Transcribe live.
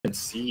even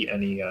see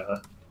any.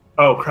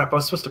 Oh crap! I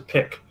was supposed to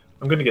pick.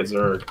 I'm gonna get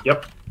Zerg.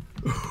 Yep.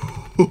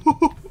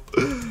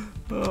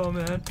 Oh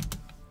man.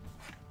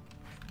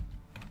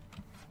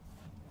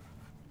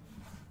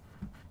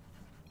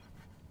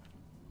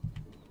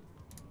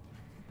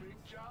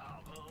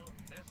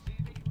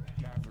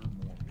 Gather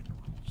more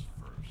minerals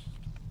first.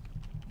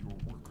 Your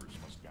workers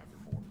must gather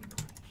more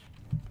minerals.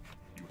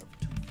 You have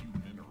too few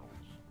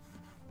minerals.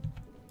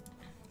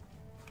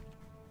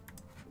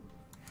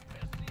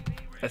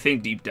 I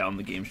think deep down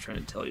the game's trying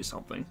to tell you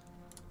something.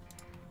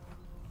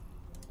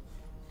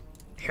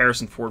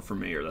 Harrison Ford for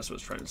mayor, that's what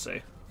it's trying to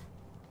say.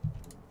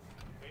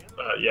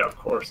 Yeah, of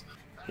course.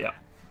 Yeah.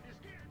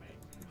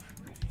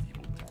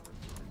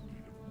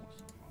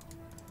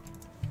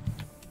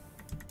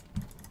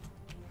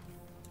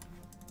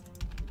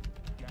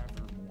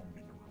 Gather more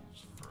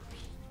minerals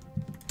first.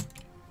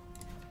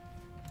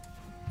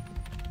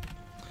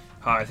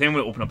 I think I'm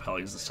going to open up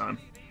hellions this time.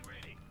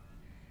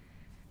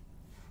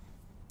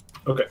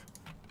 Okay.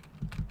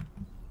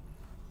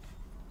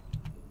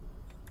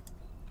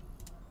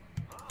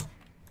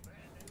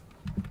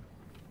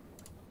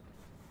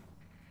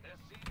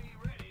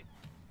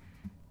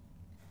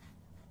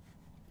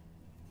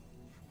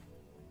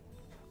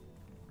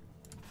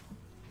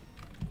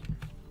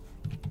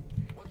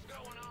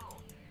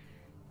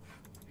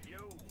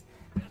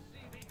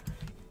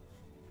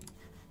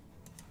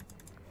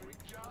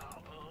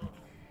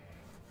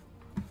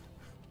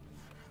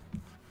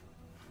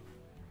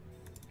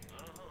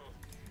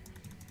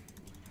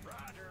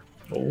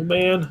 Oh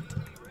man.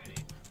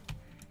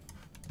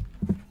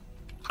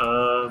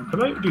 I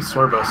might do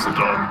Sorbos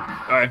again.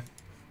 Alright.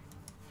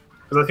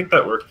 Because I think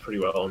that worked pretty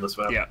well on this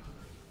map. Yeah.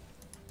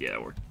 Yeah,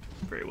 it worked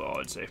very well,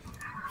 I'd say.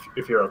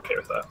 If you're okay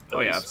with that.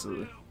 Oh yeah,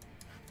 absolutely.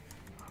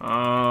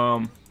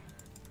 Oh,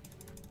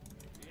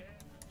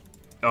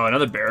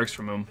 another barracks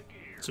from him.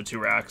 So 2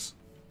 racks.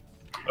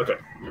 Okay,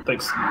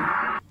 thanks.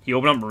 He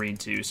opened up Marine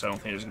too, so I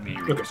don't think there's going to be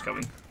any Reapers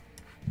coming.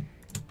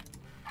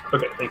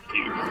 Okay, thank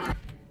you.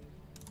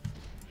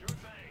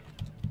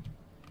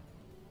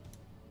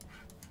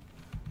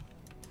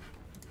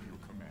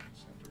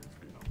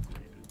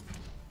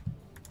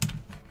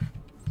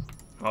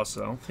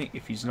 Also, I don't think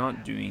if he's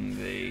not doing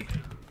the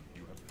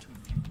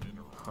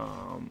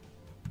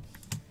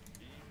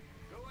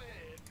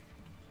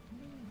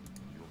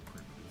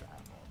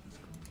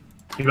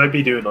he might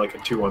be doing like a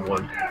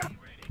 2-1-1.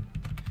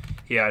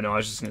 Yeah, no, I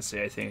was just gonna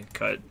say I think I'd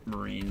cut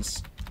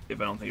Marines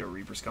if I don't think a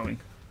Reaper's coming.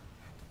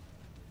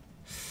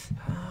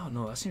 Oh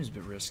no, that seems a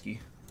bit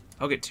risky.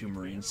 I'll get 2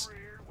 Marines.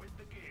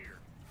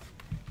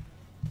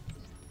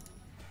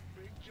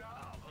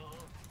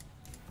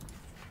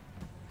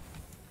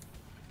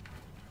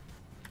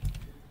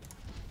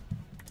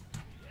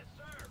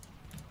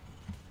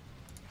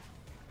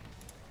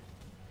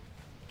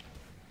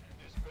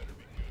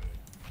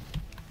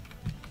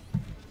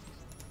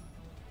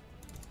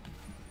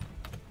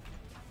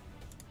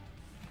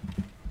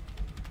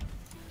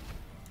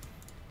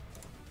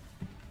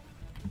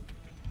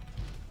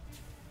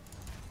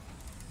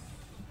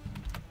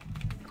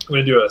 I'm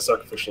gonna do a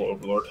sacrificial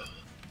overlord.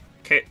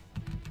 Okay.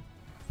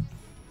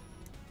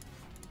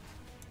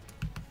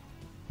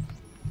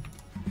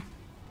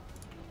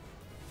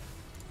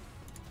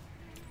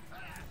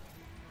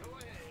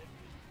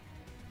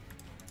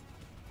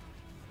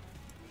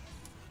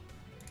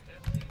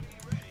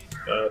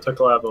 Tech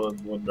lab on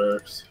 1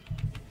 barracks.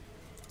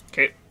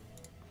 Okay.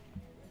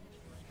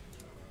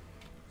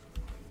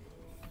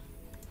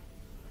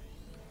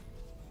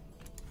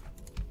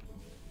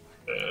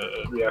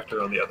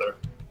 Reactor on the other.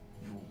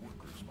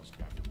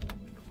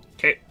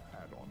 Okay.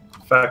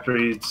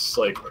 Factory's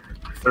like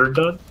 3rd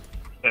done,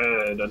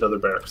 and another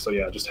barracks. So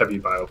yeah, just heavy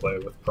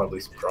bioplay with probably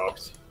some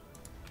drops.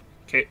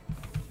 Okay.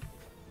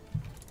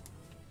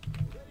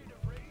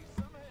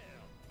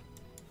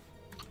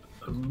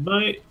 I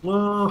might.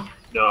 Well,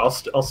 no, I'll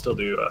still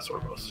do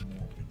Sorbos.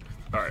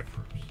 All right.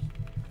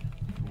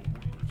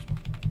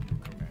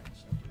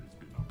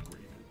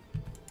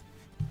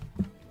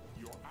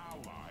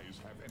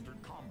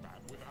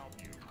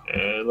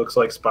 And it looks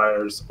like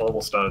Spire's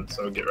almost done,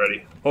 so get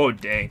ready. Oh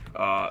dang.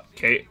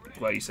 Okay.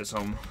 Glad you said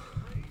something.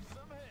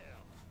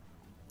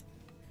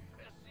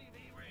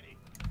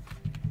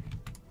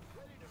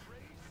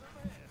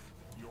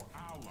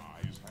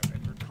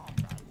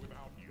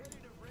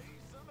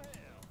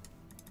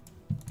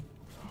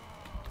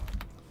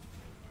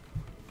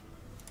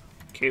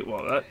 Okay,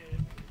 well that.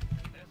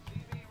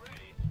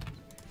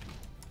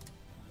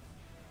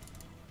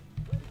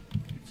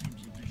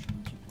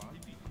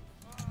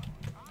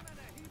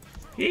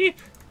 Beep.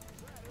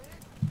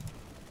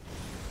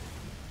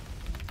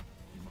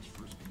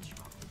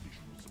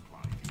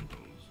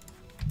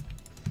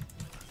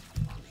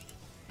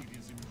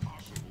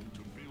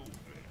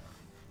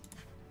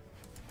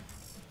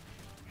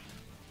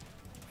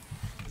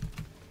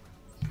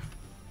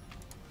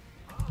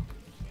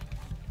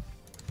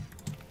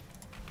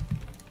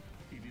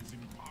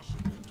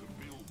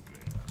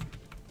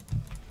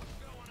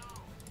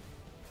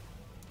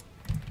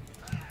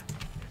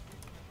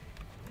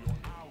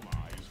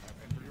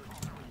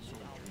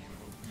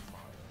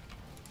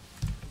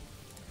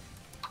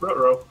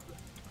 Ruh-roh.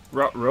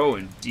 Row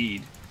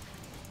indeed.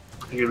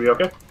 You gonna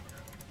be okay?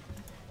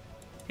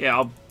 Yeah,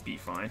 I'll be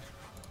fine.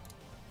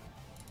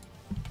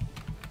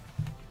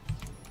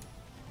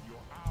 Your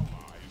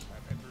allies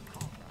have entered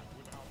combat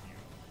without you.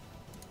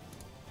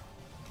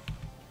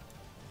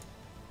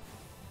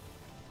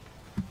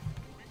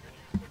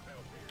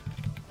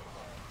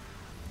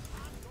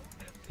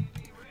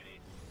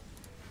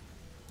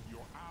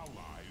 Your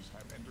allies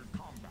have entered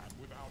combat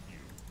without you.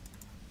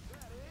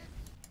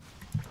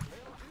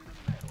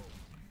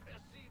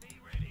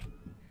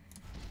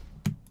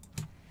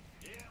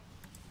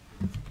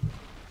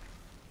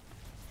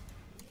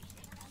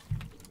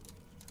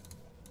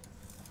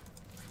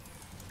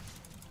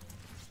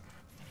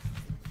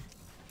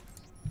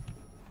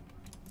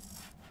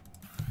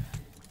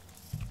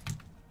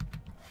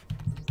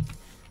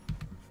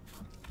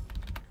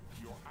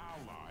 Your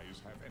allies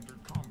have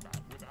entered combat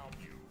without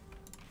you.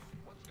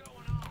 What's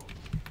going on?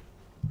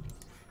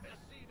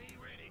 SCV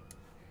ready.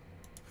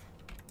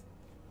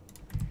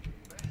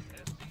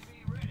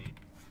 SCV ready.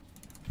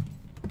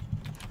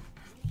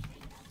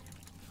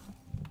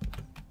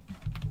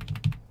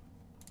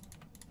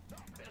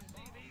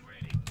 SCV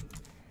ready.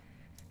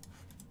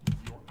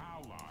 Your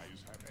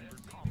allies have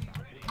entered combat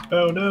without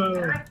Oh no!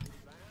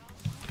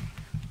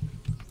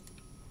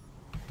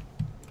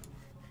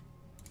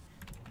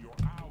 your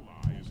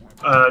allies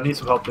have Need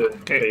some help in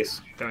Okay,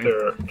 base. coming.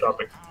 They're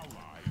dropping.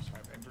 allies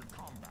have entered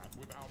combat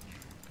without you.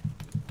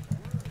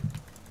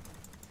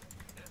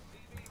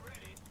 SCV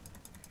ready.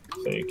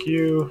 Thank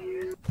you.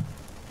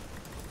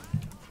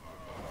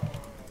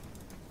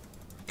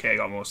 Okay, I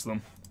got most of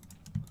them.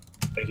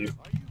 Thank you.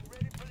 Are you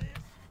ready for this?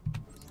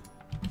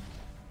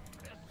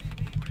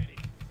 SCV ready.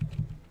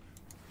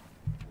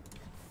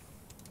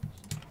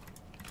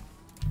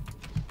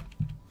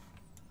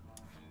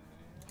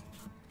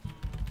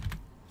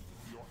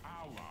 Your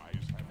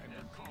allies have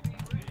entered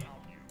combat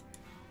without you.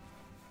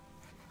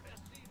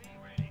 SCV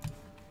ready.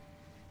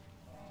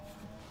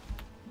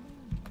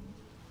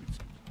 It seems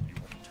you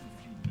have too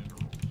few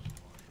minerals.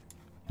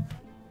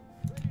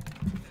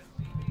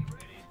 SCV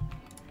ready.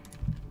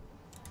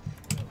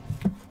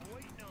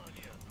 Waiting on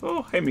you.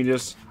 Oh, hey,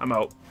 Midas. I'm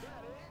out.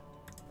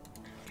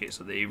 Okay,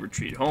 so they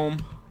retreat home.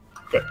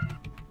 Okay. You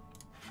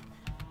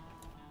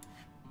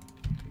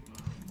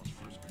must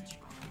first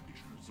construct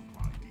additional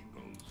supply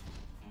depots.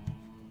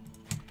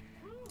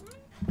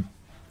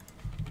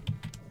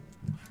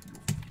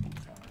 Your feeble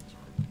talents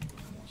are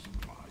needed more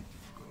supply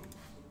depots.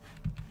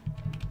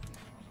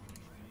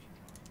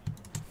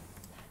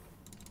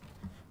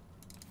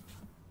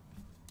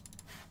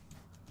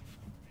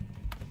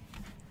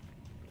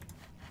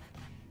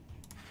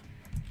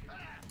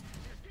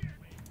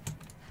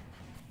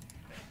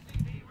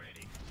 SCV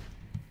ready.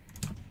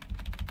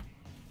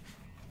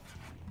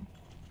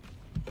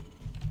 You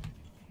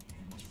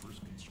must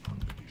first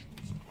construct additional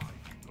supply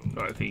depots.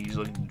 Oh, I think he's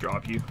looking to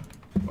drop you.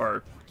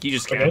 Or, he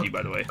just capped Okay. you,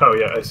 by the way. Oh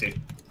yeah, I see. Pay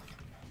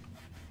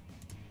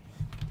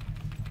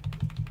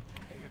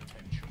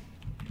attention.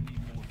 You need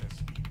more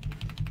SV.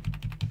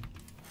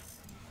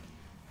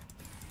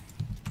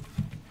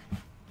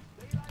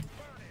 Daylight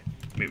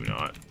burning. Maybe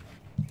not.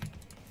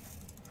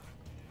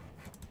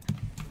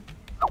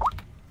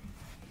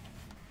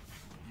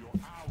 Your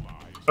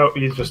allies Oh,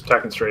 he's just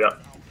attacking straight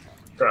up.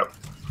 Crap.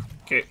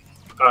 Okay.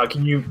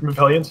 Can you move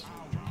hellions?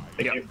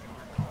 Thank Yeah. you.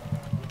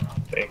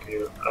 Thank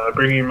you.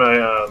 Bringing my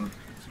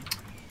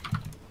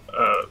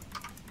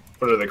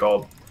what are they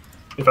called?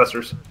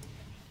 Infestors.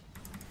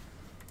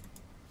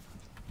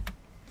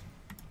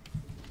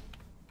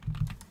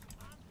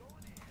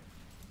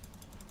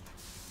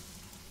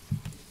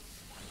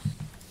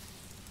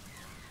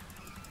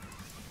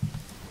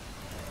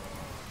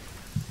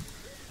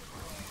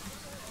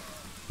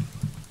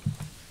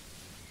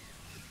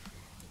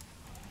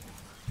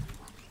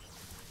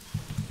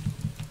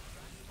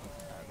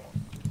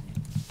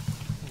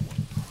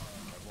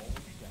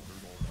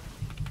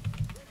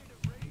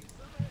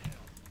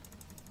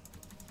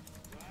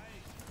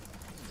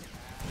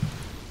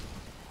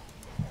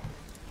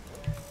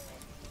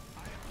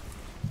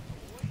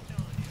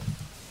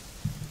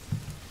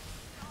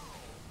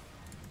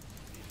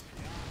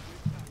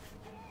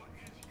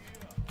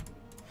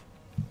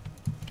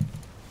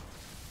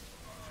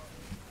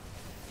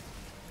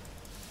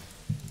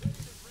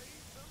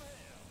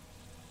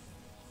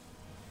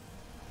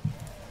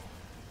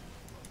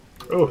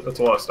 Oh, that's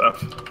a lot of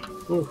stuff.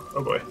 Ooh,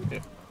 oh boy. Yeah.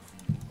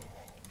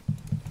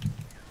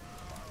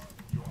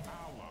 Your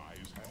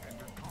allies have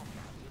entered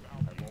combat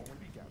without have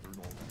already gathered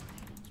all the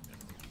fields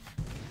minerals.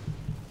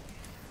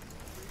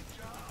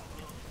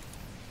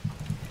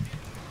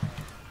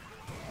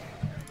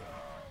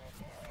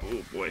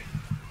 Oh, boy.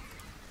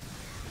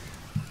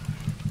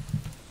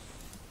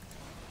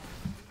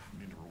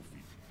 Mineral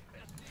field.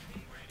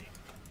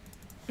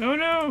 Oh,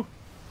 no!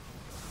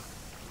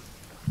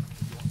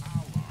 Your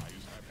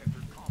allies have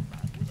entered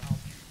combat without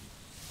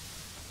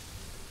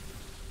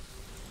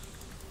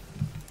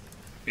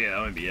you. Yeah, that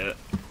might be it.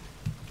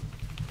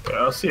 Yeah,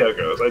 I'll see how it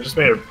goes. I just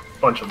made a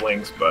bunch of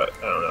links, but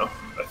I don't know.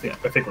 I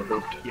think we're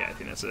hooped. Yeah, I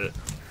think that's it.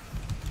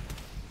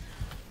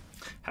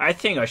 I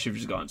think I should have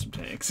just gotten some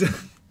tanks.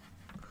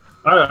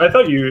 I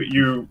thought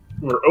you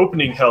were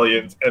opening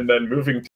Hellions and then moving